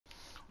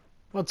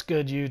What's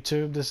good,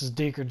 YouTube? This is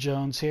Deeker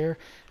Jones here,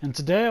 and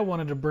today I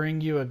wanted to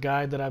bring you a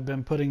guide that I've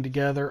been putting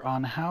together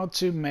on how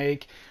to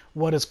make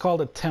what is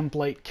called a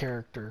template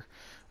character.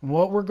 And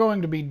what we're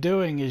going to be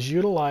doing is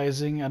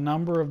utilizing a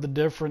number of the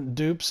different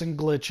dupes and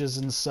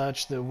glitches and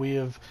such that we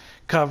have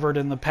covered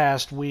in the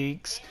past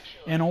weeks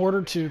in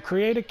order to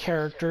create a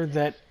character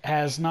that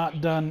has not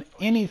done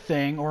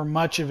anything or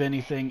much of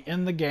anything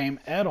in the game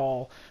at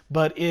all,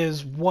 but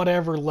is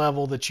whatever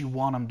level that you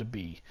want them to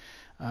be.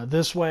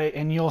 This way,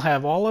 and you'll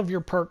have all of your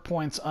perk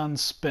points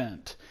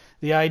unspent.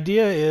 The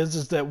idea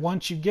is that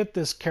once you get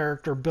this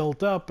character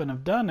built up and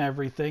have done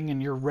everything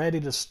and you're ready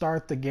to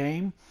start the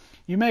game,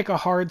 you make a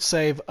hard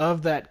save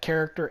of that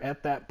character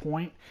at that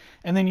point,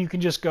 and then you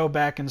can just go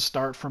back and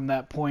start from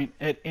that point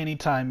at any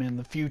time in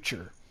the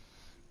future.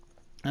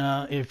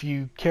 If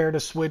you care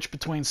to switch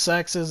between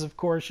sexes, of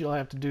course, you'll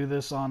have to do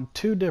this on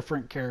 2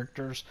 different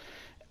characters,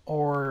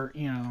 or,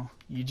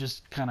 you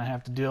just kind of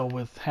have to deal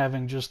with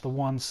having just the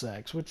one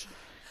sex, which,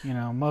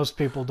 most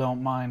people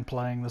don't mind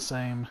playing the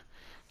same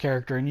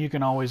character, and you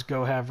can always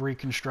go have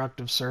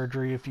reconstructive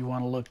surgery if you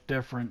want to look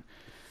different.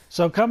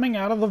 So coming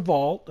out of the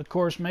vault, of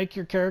course, make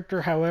your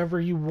character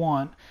however you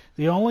want.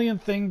 The only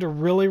thing to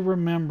really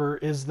remember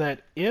is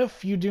that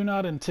if you do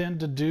not intend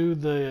to do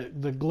the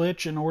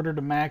glitch in order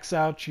to max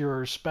out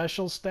your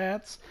special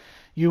stats,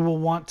 you will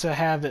want to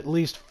have at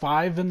least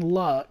 5 in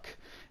luck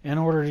in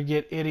order to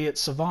get Idiot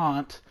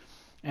Savant,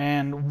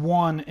 and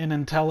 1 in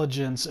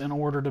intelligence in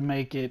order to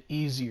make it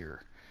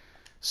easier.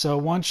 So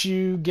once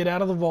you get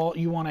out of the vault,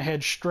 you want to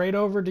head straight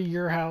over to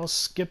your house,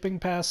 skipping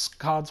past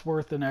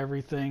Codsworth and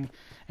everything,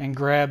 and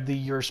grab the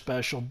Your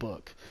Special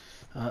book.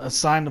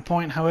 Assign the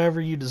point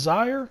however you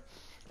desire,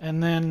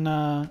 and then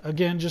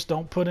again, just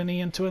don't put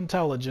any into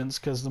intelligence,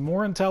 because the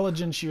more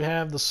intelligence you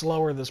have, the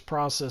slower this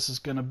process is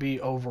going to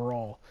be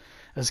overall,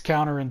 as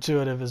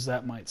counterintuitive as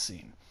that might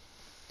seem.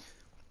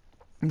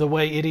 The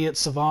way Idiot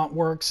Savant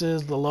works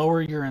is the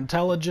lower your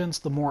intelligence,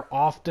 the more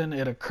often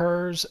it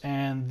occurs,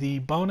 and the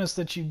bonus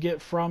that you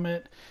get from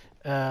it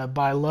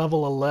by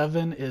level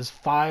 11 is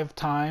 5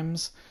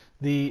 times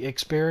the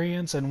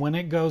experience, and when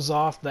it goes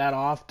off that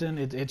often,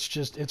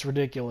 it's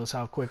ridiculous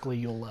how quickly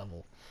you'll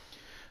level.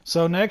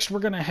 So next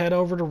we're going to head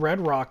over to Red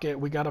Rocket.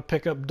 We got to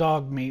pick up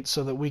dog meat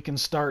so that we can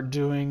start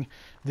doing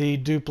the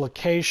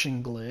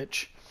duplication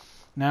glitch.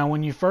 Now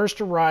when you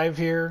first arrive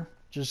here,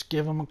 just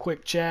give them a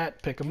quick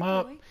chat, pick them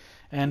up.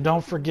 And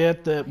don't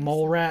forget that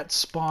mole rats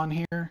spawn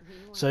here,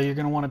 so you're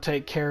going to want to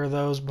take care of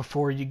those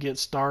before you get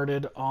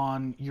started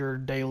on your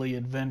daily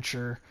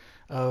adventure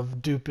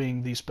of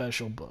duping the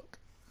special book.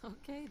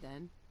 Okay,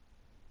 then.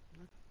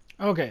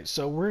 Okay,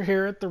 so we're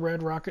here at the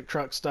Red Rocket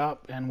truck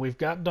stop, and we've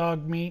got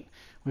dog meat.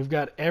 We've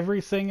got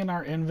everything in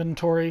our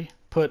inventory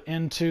put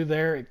into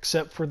there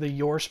except for the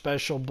Your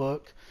Special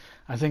book.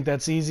 I think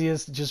that's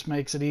easiest. It just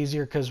makes it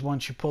easier because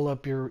once you pull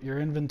up your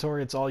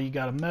inventory, it's all you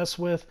got to mess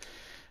with.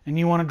 And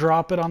you want to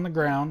drop it on the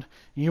ground.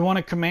 You want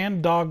to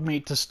command dog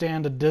meat to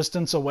stand a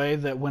distance away,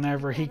 that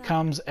whenever he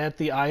comes at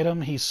the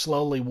item, he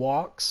slowly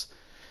walks.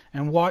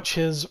 And watch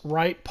his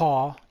right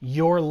paw,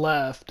 your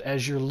left,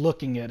 as you're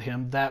looking at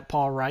him, that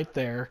paw right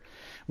there.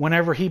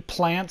 Whenever he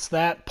plants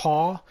that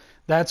paw,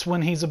 that's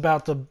when he's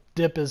about to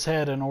dip his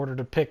head in order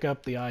to pick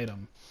up the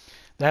item.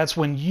 That's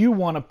when you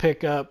want to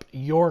pick up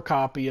your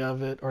copy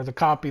of it, or the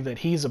copy that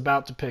he's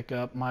about to pick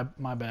up, my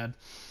bad.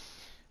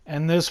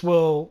 And this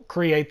will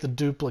create the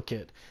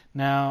duplicate.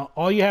 Now,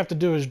 all you have to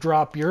do is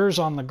drop yours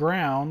on the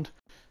ground,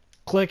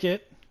 click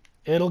it,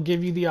 it'll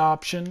give you the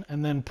option,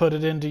 and then put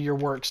it into your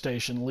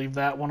workstation. Leave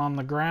that one on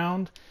the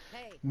ground,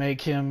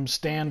 make him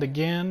stand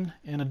again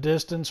in a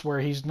distance where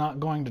he's not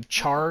going to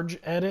charge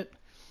at it,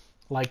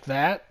 like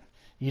that.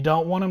 You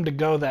don't want him to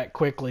go that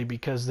quickly,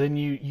 because then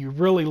you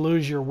really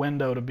lose your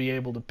window to be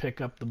able to pick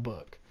up the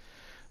book.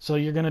 So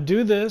you're going to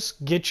do this,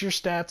 get your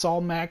stats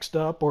all maxed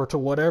up, or to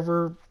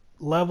whatever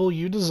level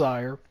you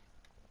desire,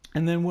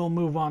 and then we'll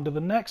move on to the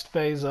next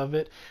phase of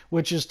it,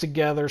 which is to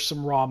gather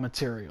some raw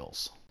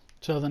materials.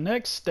 So the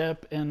next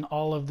step in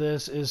all of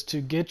this is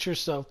to get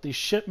yourself the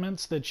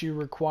shipments that you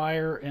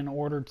require in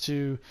order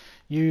to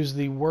use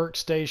the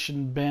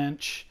workstation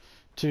bench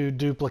to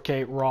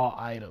duplicate raw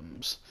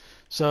items.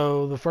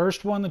 So the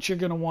first one that you're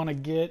going to want to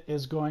get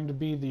is going to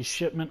be the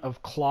shipment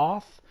of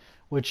cloth,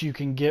 which you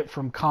can get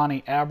from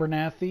Connie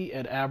Abernathy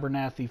at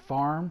Abernathy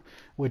Farm,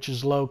 which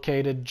is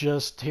located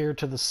just here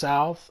to the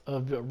south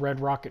of Red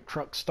Rocket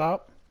Truck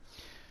Stop.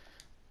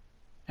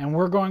 And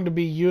we're going to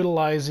be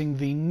utilizing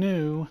the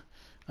new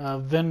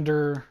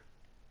vendor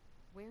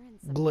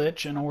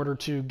glitch in order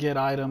to get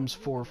items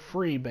for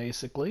free,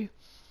 basically.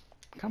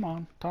 Come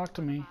on, talk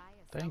to me.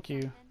 Thank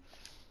you.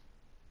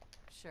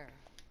 Sure.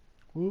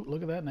 Ooh,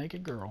 look at that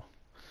naked girl.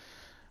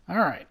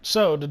 Alright,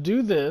 so to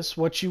do this,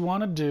 what you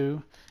want to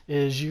do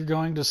is you're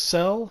going to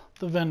sell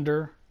the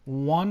vendor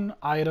 1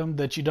 item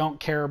that you don't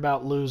care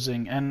about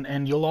losing,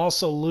 and you'll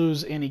also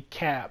lose any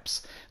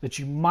caps that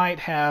you might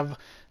have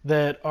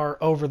that are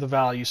over the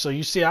value. So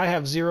you see I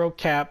have 0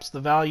 caps. The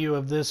value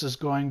of this is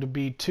going to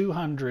be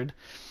 200.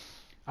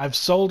 I've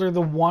sold her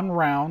the one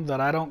round that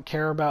I don't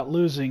care about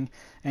losing.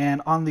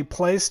 And on the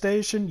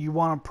PlayStation, you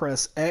want to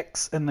press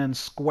X and then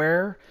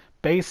square,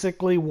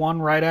 basically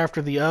one right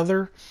after the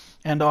other.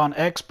 And on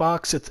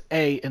Xbox, it's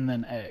A and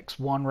then X,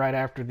 one right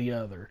after the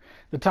other.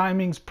 The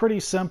timing's pretty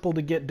simple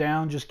to get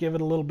down, just give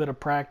it a little bit of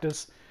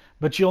practice.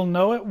 But you'll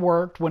know it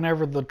worked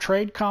whenever the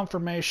trade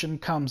confirmation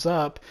comes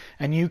up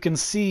and you can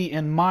see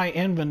in my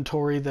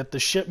inventory that the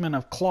shipment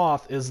of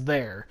cloth is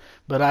there.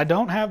 But I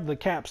don't have the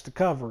caps to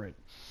cover it.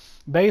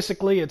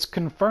 Basically, it's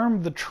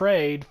confirmed the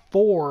trade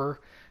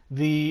for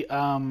the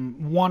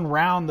one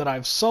round that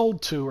I've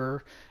sold to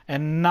her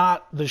and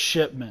not the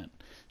shipment.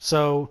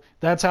 So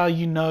that's how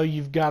you know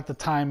you've got the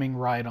timing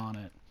right on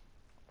it.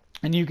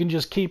 And you can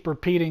just keep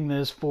repeating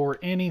this for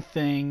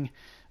anything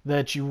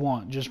that you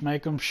want. Just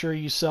make them sure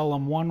you sell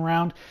them one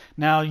round.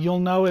 Now you'll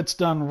know it's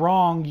done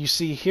wrong. You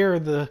see here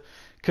the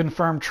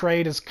confirmed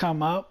trade has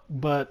come up,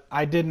 but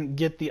I didn't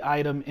get the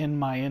item in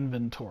my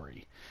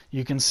inventory.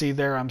 You can see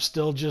there I'm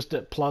still just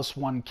at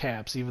 +1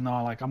 caps, even though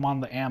I'm on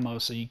the ammo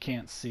so you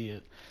can't see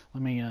it.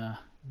 Let me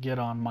get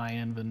on my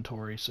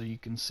inventory so you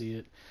can see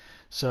it.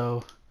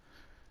 So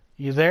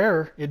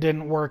it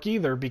didn't work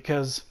either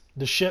because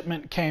the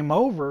shipment came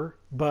over,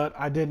 but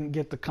I didn't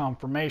get the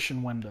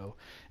confirmation window.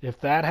 If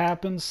that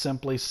happens,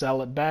 simply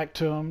sell it back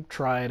to them,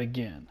 try it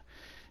again.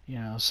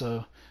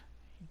 So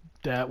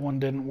that one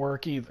didn't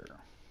work either.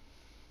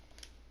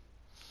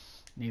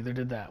 Neither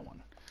did that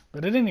one.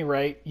 But at any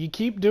rate, you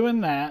keep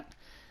doing that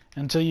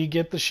until you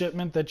get the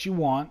shipment that you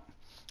want,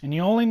 and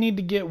you only need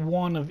to get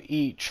one of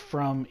each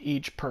from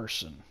each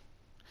person.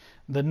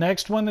 The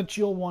next one that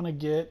you'll want to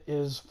get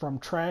is from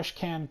Trash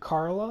Can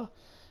Carla.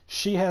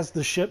 She has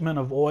the shipment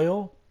of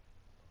oil,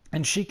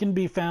 and she can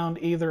be found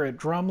either at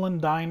Drumlin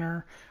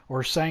Diner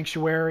or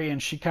Sanctuary,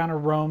 and she kind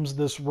of roams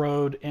this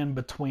road in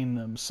between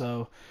them.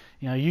 So,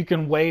 you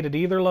can wait at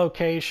either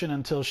location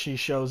until she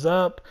shows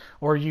up,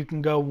 or you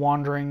can go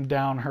wandering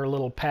down her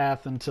little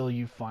path until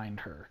you find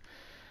her.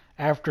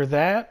 After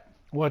that,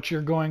 what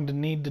you're going to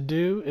need to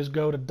do is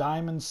go to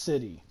Diamond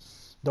City.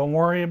 Don't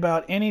worry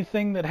about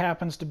anything that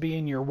happens to be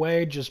in your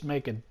way. Just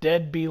make a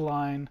dead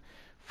beeline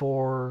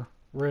for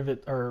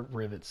Rivet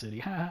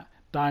City,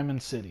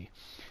 Diamond City.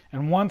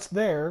 And once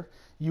there,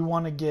 you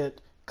want to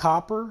get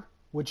copper,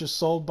 which is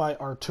sold by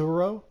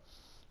Arturo.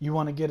 You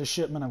want to get a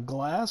shipment of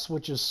glass,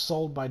 which is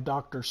sold by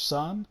Dr.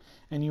 Sun.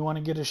 And you want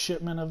to get a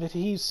shipment of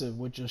adhesive,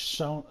 which is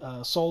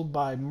sold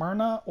by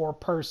Myrna or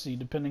Percy,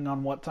 depending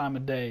on what time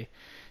of day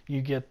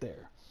you get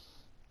there.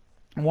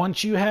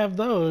 Once you have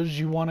those,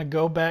 you want to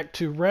go back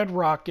to Red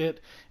Rocket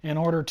in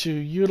order to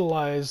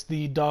utilize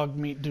the dog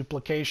meat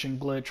duplication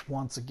glitch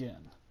once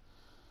again.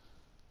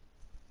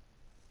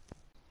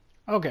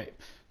 Okay,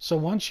 so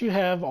once you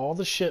have all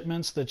the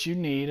shipments that you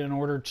need in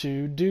order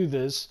to do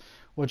this,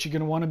 what you're going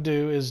to want to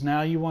do is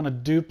now you want to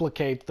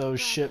duplicate those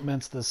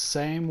shipments the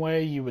same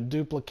way you would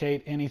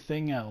duplicate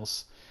anything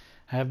else.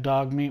 Have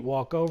dog meat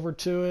walk over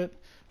to it,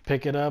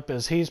 pick it up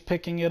as he's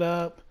picking it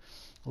up,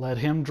 let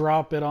him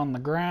drop it on the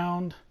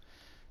ground.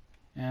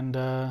 And,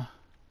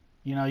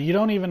 you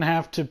don't even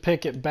have to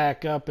pick it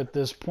back up at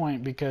this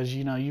point because,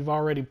 you've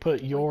already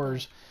put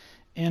yours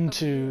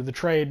into the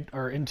trade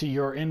or into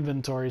your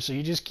inventory. So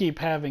you just keep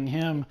having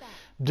him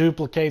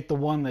duplicate the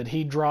one that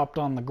he dropped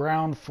on the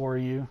ground for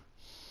you.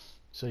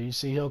 So you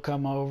see he'll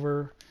come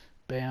over,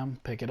 bam,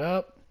 pick it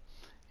up.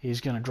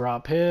 He's going to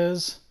drop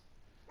his.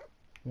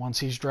 Once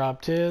he's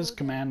dropped his,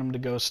 command him to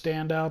go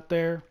stand out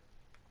there.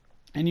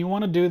 And you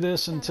want to do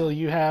this until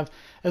you have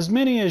as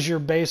many as you're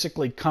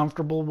basically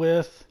comfortable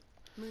with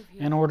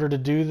in order to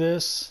do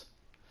this.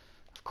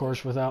 Of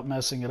course, without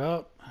messing it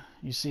up.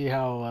 You see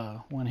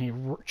how when he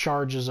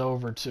charges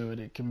over to it,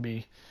 it can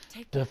be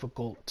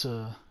difficult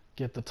to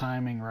get the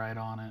timing right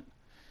on it.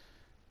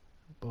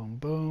 Boom,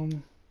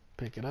 boom.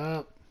 Pick it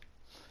up.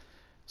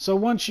 So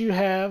once you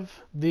have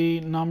the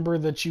number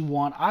that you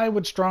want, I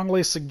would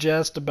strongly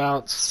suggest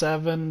about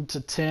 7 to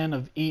 10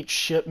 of each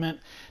shipment,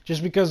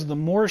 just because the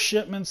more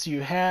shipments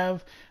you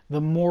have,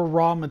 the more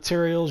raw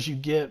materials you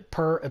get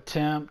per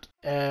attempt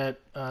at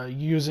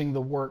using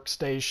the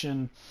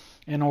workstation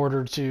in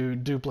order to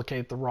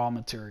duplicate the raw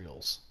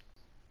materials.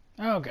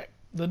 Okay,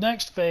 the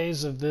next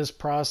phase of this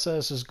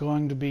process is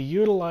going to be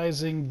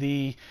utilizing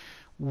the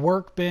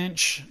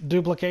workbench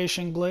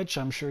duplication glitch.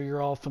 I'm sure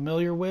you're all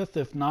familiar with.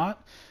 If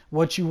not,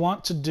 what you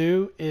want to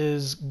do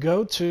is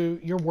go to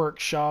your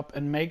workshop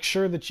and make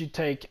sure that you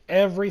take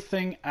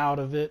everything out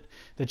of it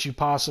that you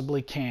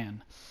possibly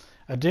can.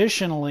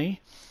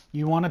 Additionally,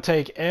 you want to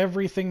take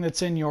everything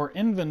that's in your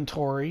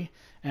inventory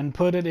and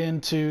put it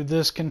into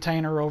this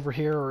container over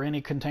here or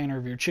any container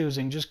of your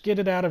choosing. Just get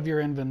it out of your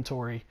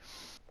inventory.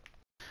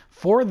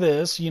 For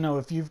this,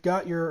 if you've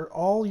got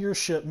all your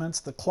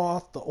shipments, the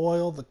cloth, the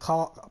oil, the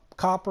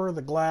copper,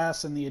 the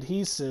glass, and the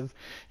adhesive,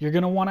 you're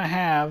going to want to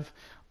have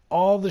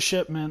all the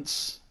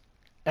shipments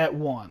at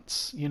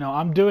once.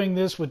 I'm doing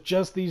this with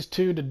just these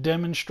two to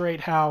demonstrate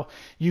how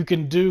you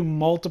can do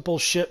multiple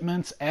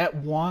shipments at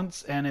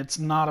once and it's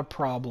not a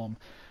problem.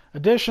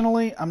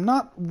 Additionally, I'm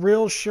not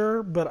real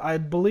sure, but I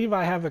believe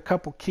I have a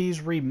couple keys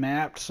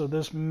remapped, so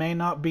this may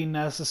not be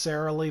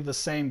necessarily the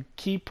same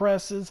key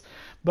presses,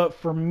 but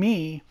for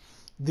me,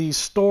 the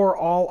store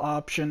all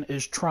option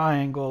is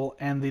triangle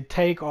and the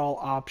take all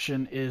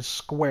option is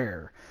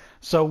square.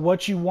 So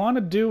what you want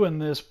to do in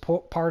this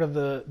part of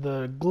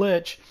the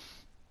glitch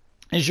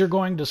is you're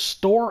going to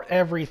store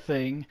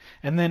everything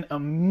and then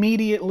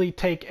immediately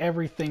take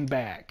everything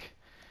back.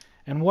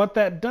 And what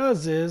that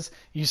does is,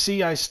 you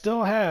see I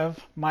still have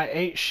my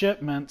 8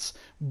 shipments,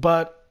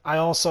 but I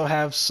also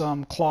have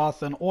some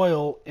cloth and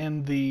oil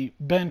in the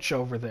bench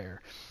over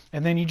there.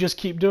 And then you just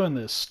keep doing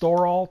this.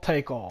 Store all,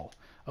 take all.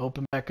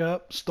 Open back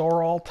up,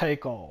 store all,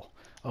 take all.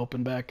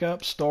 Open back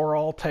up, store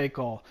all, take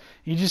all.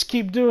 You just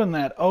keep doing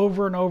that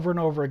over and over and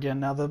over again.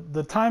 Now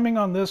the timing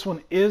on this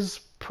one is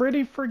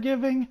pretty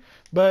forgiving,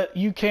 but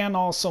you can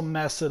also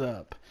mess it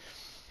up.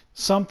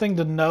 Something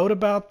to note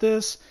about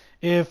this: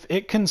 if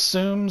it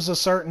consumes a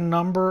certain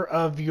number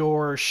of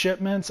your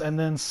shipments and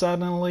then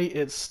suddenly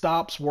it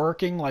stops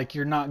working, like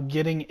you're not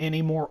getting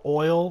any more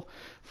oil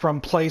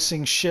from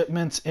placing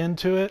shipments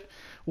into it,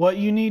 what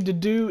you need to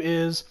do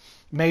is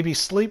maybe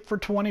sleep for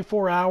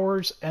 24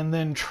 hours and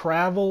then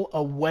travel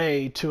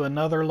away to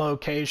another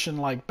location,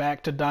 like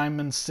back to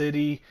Diamond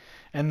City,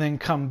 and then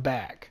come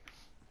back.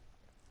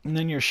 And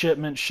then your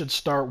shipment should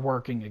start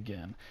working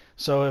again.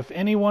 So if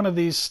any one of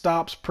these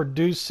stops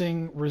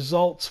producing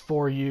results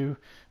for you,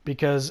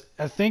 because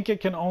I think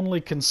it can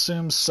only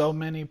consume so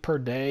many per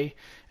day,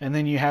 and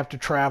then you have to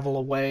travel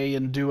away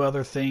and do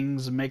other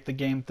things and make the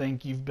game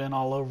think you've been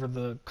all over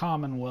the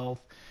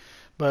Commonwealth.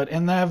 But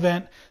in that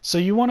event, so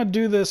you want to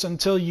do this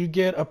until you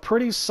get a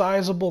pretty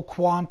sizable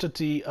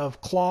quantity of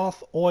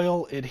cloth,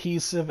 oil,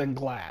 adhesive, and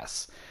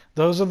glass.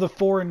 Those are the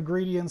 4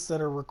 ingredients that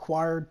are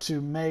required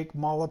to make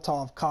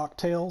Molotov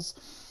cocktails.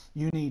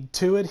 You need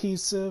 2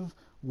 adhesive,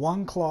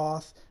 1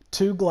 cloth,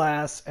 2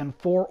 glass, and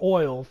 4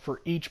 oil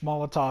for each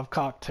Molotov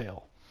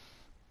cocktail.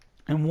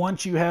 And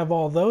once you have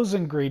all those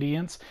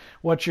ingredients,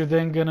 what you're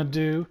then going to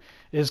do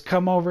is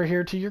come over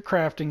here to your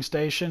crafting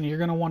station. You're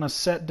going to want to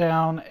set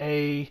down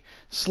a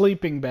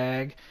sleeping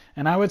bag,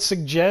 and I would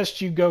suggest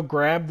you go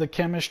grab the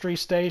chemistry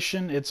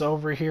station. It's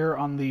over here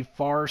on the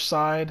far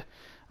side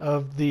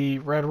of the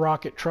Red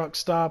Rocket truck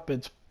stop.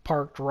 It's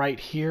parked right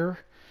here.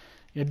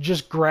 You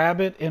just grab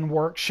it in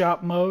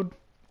workshop mode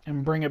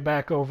and bring it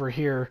back over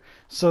here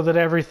so that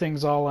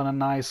everything's all in a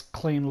nice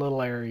clean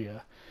little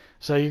area.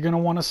 So you're going to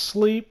want to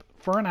sleep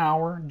for an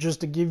hour just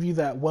to give you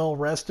that well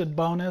rested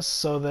bonus,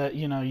 so that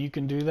you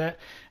can do that.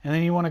 And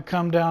then you want to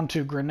come down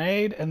to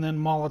grenade and then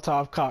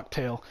Molotov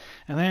cocktail,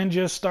 and then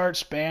just start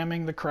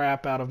spamming the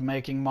crap out of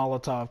making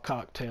Molotov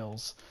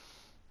cocktails.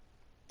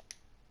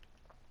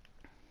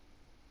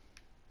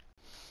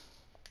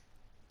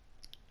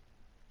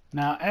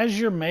 Now, as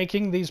you're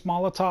making these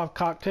Molotov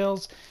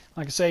cocktails,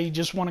 like I say, you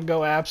just want to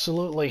go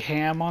absolutely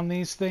ham on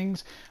these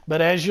things.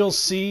 But as you'll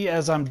see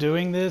as I'm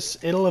doing this,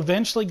 it'll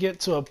eventually get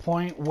to a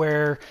point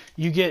where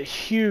you get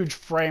huge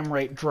frame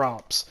rate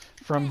drops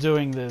from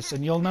doing this.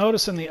 And you'll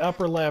notice in the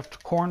upper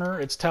left corner,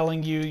 it's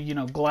telling you,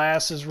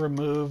 glass is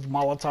removed,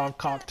 Molotov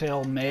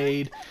cocktail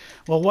made.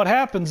 Well, what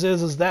happens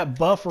is that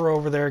buffer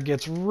over there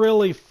gets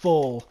really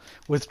full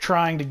with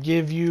trying to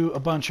give you a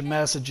bunch of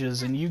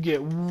messages, and you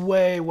get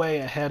way, way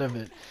ahead of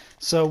it.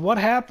 So what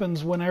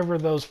happens whenever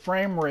those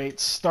frame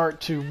rates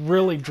start to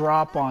really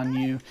drop on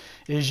you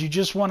is you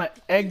just want to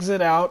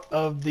exit out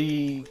of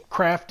the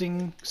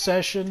crafting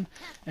session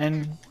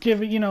and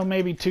give it,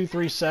 maybe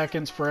 2-3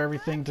 seconds for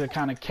everything to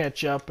kind of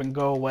catch up and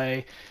go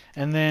away,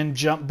 and then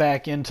jump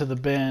back into the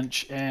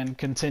bench and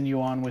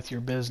continue on with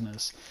your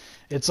business.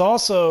 It's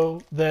also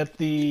that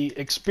the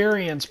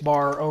experience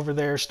bar over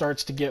there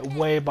starts to get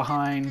way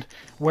behind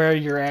where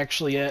you're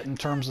actually at in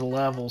terms of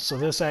level. So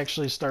this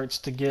actually starts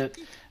to get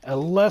a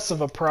less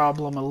of a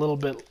problem, a little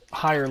bit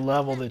higher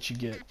level that you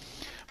get.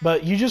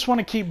 But you just want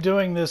to keep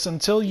doing this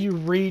until you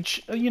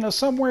reach,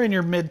 somewhere in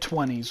your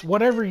mid-20s,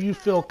 whatever you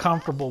feel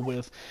comfortable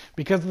with.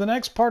 Because the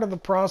next part of the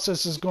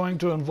process is going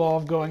to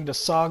involve going to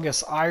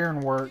Saugus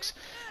Ironworks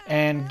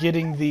and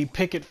getting the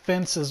picket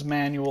fences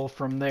manual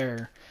from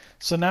there.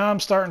 So now I'm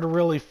starting to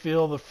really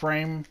feel the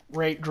frame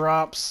rate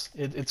drops.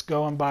 It's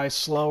going by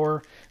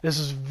slower. This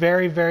is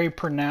very, very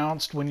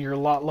pronounced when you're a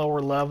lot lower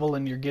level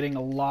and you're getting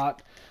a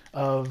lot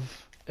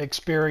of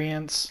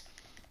experience.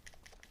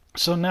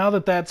 So now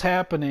that that's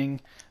happening,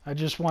 I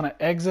just want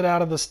to exit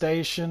out of the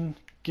station,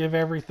 give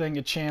everything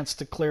a chance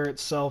to clear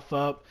itself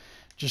up,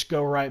 just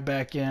go right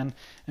back in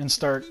and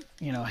start,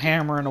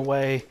 hammering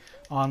away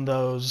on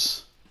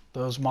those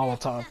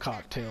Molotov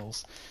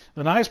cocktails.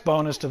 The nice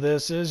bonus to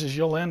this is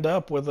you'll end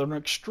up with an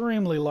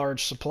extremely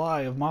large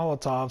supply of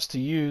Molotovs to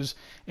use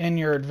in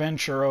your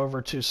adventure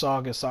over to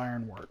Saugus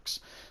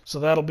Ironworks.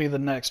 So that'll be the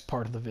next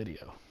part of the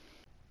video.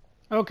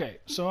 Okay,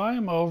 so I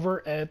am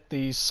over at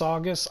the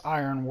Saugus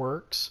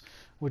Ironworks,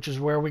 which is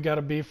where we got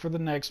to be for the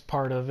next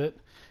part of it.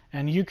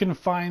 And you can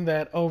find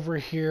that over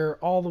here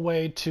all the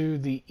way to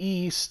the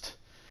east,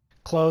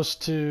 close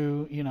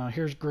to,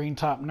 here's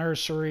Greentop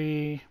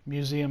Nursery,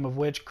 Museum of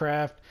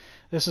Witchcraft.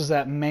 This is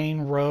that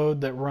main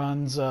road that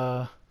runs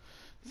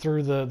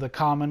through the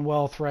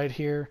Commonwealth right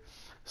here.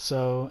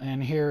 So,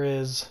 and here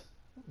is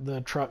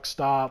the truck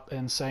stop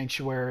and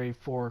sanctuary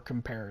for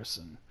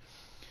comparison.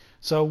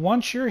 So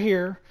once you're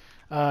here,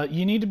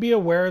 you need to be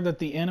aware that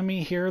the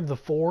enemy here, the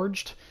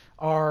Forged,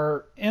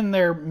 are in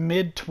their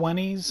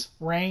mid-20s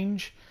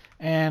range,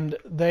 and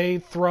they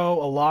throw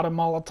a lot of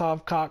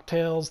Molotov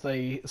cocktails.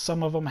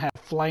 Some of them have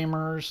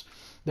flamers.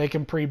 They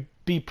can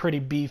be pretty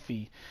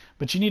beefy.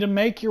 But you need to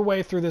make your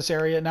way through this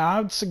area. Now,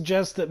 I would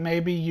suggest that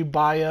maybe you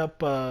buy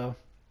up,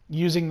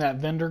 using that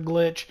vendor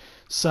glitch,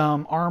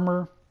 some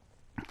armor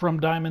from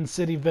Diamond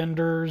City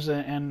vendors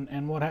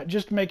and what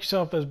just to make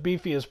yourself as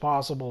beefy as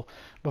possible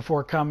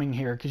before coming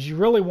here, because you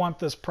really want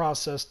this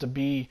process to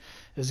be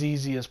as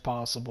easy as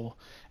possible.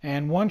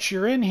 And once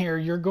you're in here,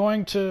 you're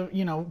going to,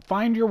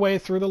 find your way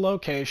through the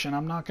location.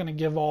 I'm not going to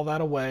give all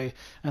that away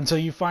until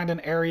you find an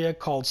area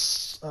called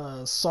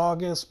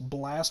Saugus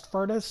Blast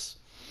Furnace.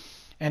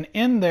 And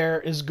in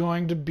there is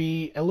going to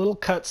be a little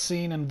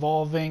cutscene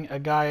involving a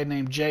guy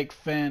named Jake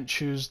Finch,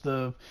 who's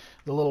the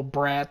little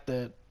brat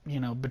that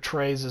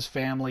betrays his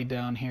family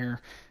down here.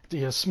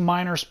 Yes,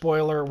 minor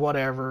spoiler,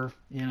 whatever.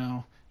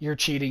 You're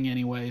cheating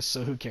anyway,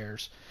 so who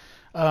cares?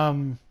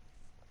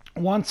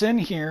 Once in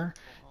here,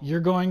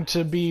 you're going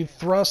to be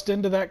thrust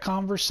into that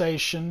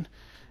conversation,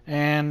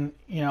 and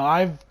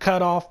I've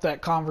cut off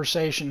that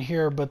conversation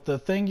here, but the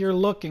thing you're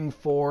looking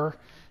for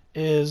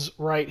is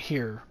right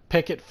here: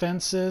 picket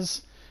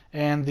fences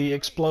and the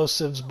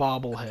explosives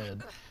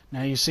bobblehead.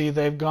 Now you see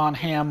they've gone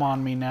ham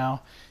on me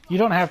now. You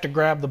don't have to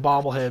grab the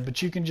bobblehead,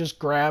 but you can just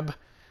grab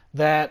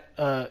that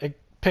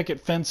picket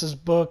fences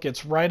book.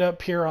 It's right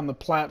up here on the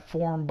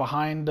platform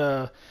behind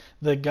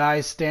the guy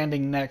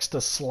standing next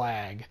to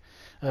Slag.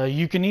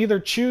 You can either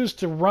choose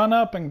to run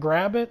up and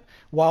grab it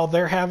while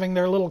they're having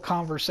their little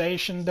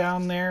conversation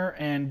down there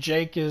and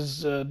Jake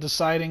is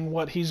deciding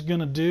what he's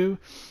going to do,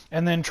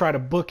 and then try to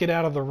book it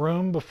out of the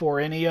room before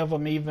any of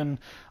them even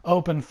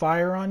open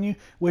fire on you,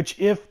 which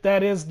if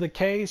that is the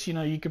case,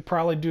 you could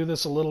probably do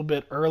this a little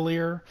bit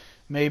earlier.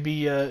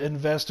 Maybe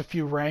invest a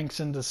few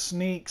ranks into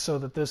sneak so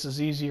that this is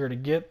easier to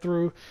get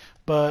through.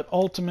 But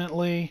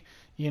ultimately,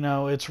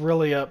 it's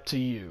really up to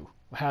you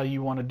how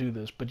you want to do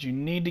this. But you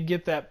need to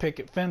get that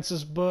picket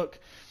fences book.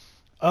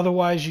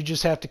 Otherwise, you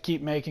just have to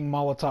keep making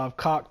Molotov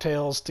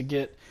cocktails to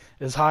get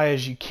as high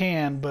as you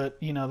can. But,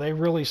 they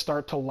really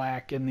start to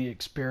lack in the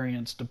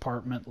experience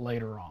department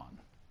later on.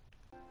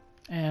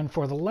 And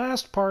for the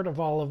last part of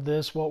all of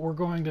this, what we're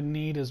going to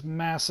need is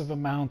massive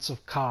amounts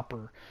of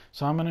copper.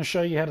 So I'm going to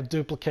show you how to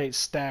duplicate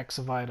stacks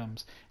of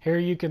items. Here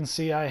you can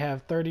see I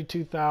have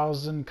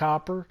 32,000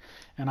 copper,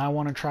 and I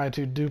want to try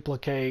to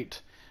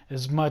duplicate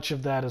as much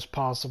of that as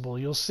possible.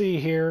 You'll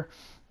see here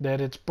that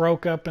it's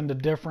broke up into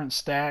different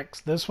stacks.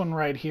 This one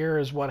right here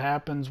is what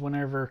happens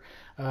whenever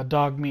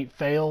dog meat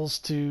fails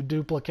to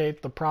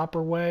duplicate the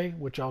proper way,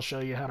 which I'll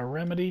show you how to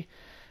remedy.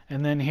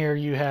 And then here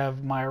you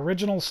have my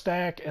original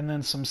stack and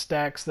then some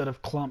stacks that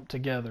have clumped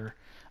together.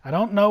 I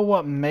don't know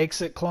what makes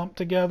it clump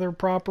together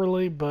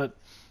properly, but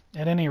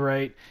at any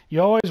rate,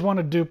 you always want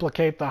to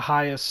duplicate the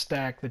highest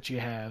stack that you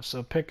have.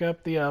 So pick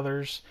up the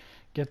others,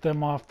 get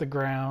them off the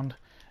ground,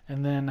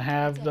 and then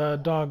have the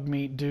dog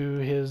meat do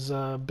his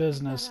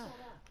business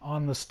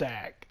on the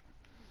stack.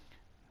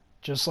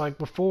 Just like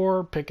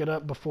before, pick it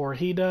up before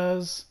he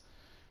does.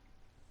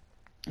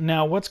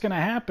 Now what's going to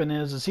happen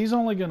is he's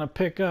only going to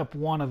pick up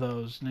one of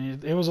those.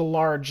 And it was a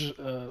large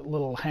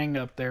little hang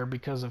up there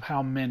because of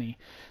how many.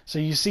 So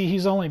you see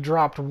he's only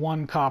dropped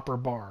one copper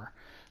bar.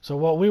 So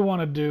what we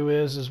want to do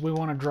is we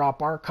want to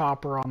drop our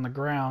copper on the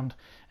ground,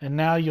 and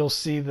now you'll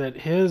see that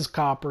his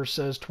copper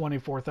says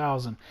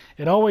 24,000.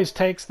 It always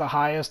takes the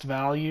highest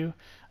value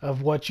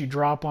of what you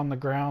drop on the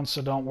ground,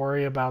 so don't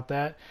worry about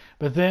that.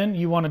 But then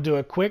you want to do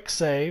a quick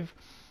save,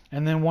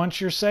 and then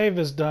once your save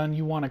is done,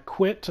 you want to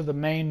quit to the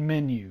main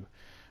menu.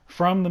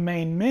 From the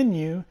main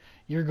menu,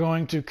 you're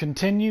going to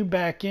continue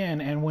back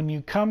in, and when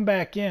you come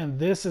back in,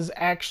 this is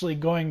actually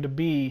going to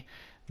be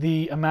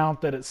the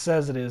amount that it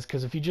says it is,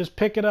 because if you just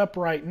pick it up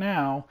right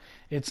now,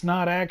 it's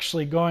not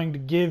actually going to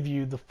give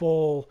you the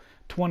full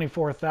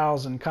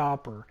 24,000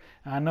 copper.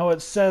 I know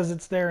it says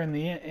it's there in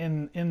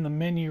the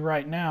menu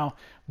right now,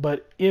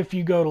 but if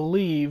you go to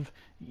leave,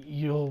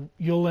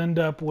 you'll end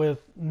up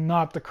with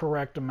not the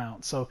correct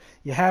amount. So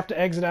you have to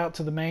exit out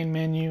to the main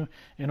menu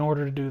in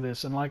order to do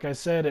this. And like I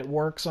said, it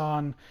works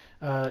on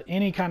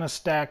any kind of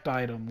stacked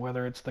item,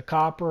 whether it's the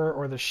copper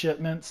or the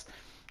shipments.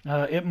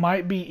 It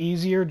might be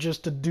easier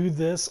just to do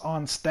this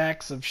on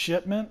stacks of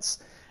shipments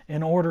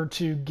in order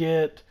to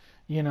get,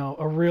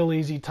 a real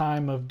easy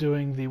time of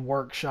doing the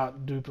workshop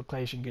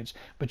duplication kits.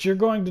 But you're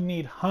going to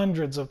need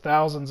hundreds of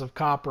thousands of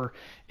copper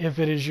if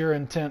it is your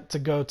intent to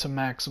go to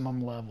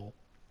maximum level.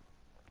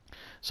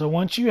 So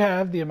once you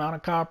have the amount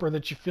of copper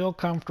that you feel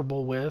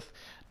comfortable with,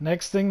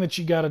 next thing that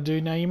you got to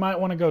do, now you might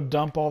want to go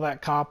dump all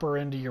that copper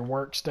into your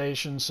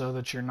workstation so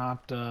that you're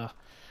not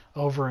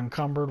over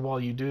encumbered while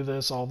you do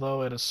this,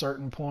 although at a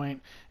certain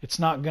point it's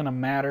not going to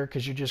matter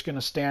because you're just going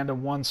to stand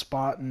in one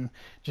spot and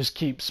just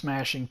keep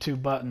smashing two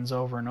buttons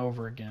over and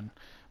over again.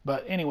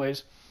 But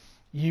anyways,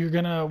 you're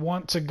going to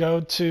want to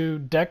go to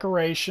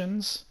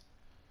decorations,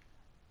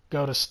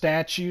 go to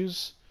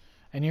statues,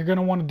 and you're going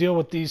to want to deal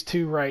with these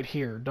two right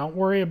here. Don't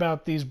worry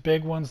about these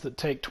big ones that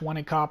take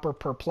 20 copper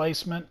per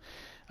placement.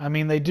 I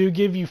mean, they do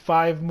give you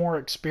 5 more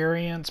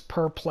experience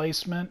per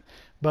placement,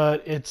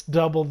 but it's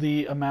double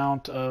the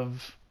amount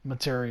of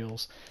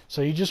materials.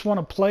 So you just want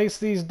to place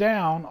these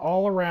down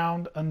all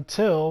around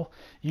until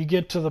you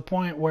get to the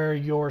point where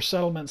your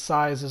settlement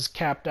size is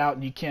capped out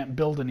and you can't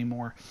build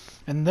anymore.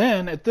 And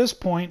then at this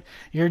point,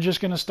 you're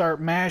just going to start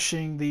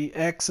mashing the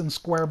X and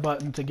square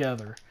button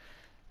together.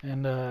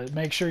 And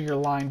make sure you're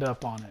lined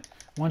up on it.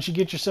 Once you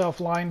get yourself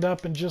lined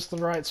up in just the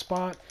right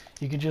spot,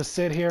 you can just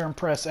sit here and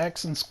press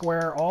X and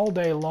square all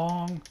day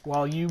long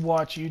while you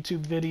watch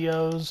YouTube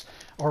videos,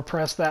 or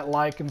press that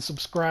like and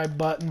subscribe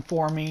button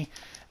for me,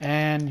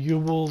 and you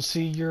will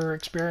see your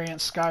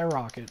experience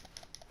skyrocket.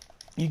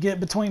 You get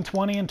between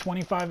 20 and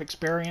 25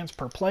 experience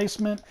per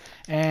placement,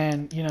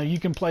 and you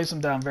can place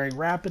them down very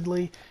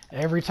rapidly.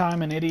 Every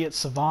time an idiot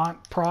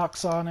savant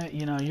procs on it,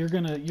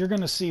 you're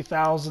gonna see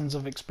thousands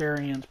of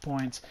experience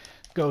points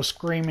go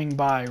screaming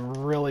by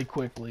really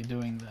quickly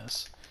doing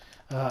this.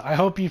 I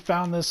hope you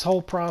found this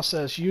whole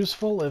process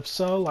useful. If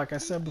so, like I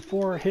said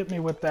before, hit me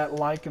with that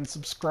like and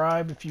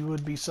subscribe if you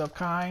would be so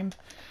kind.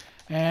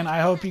 And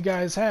I hope you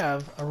guys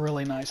have a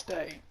really nice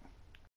day.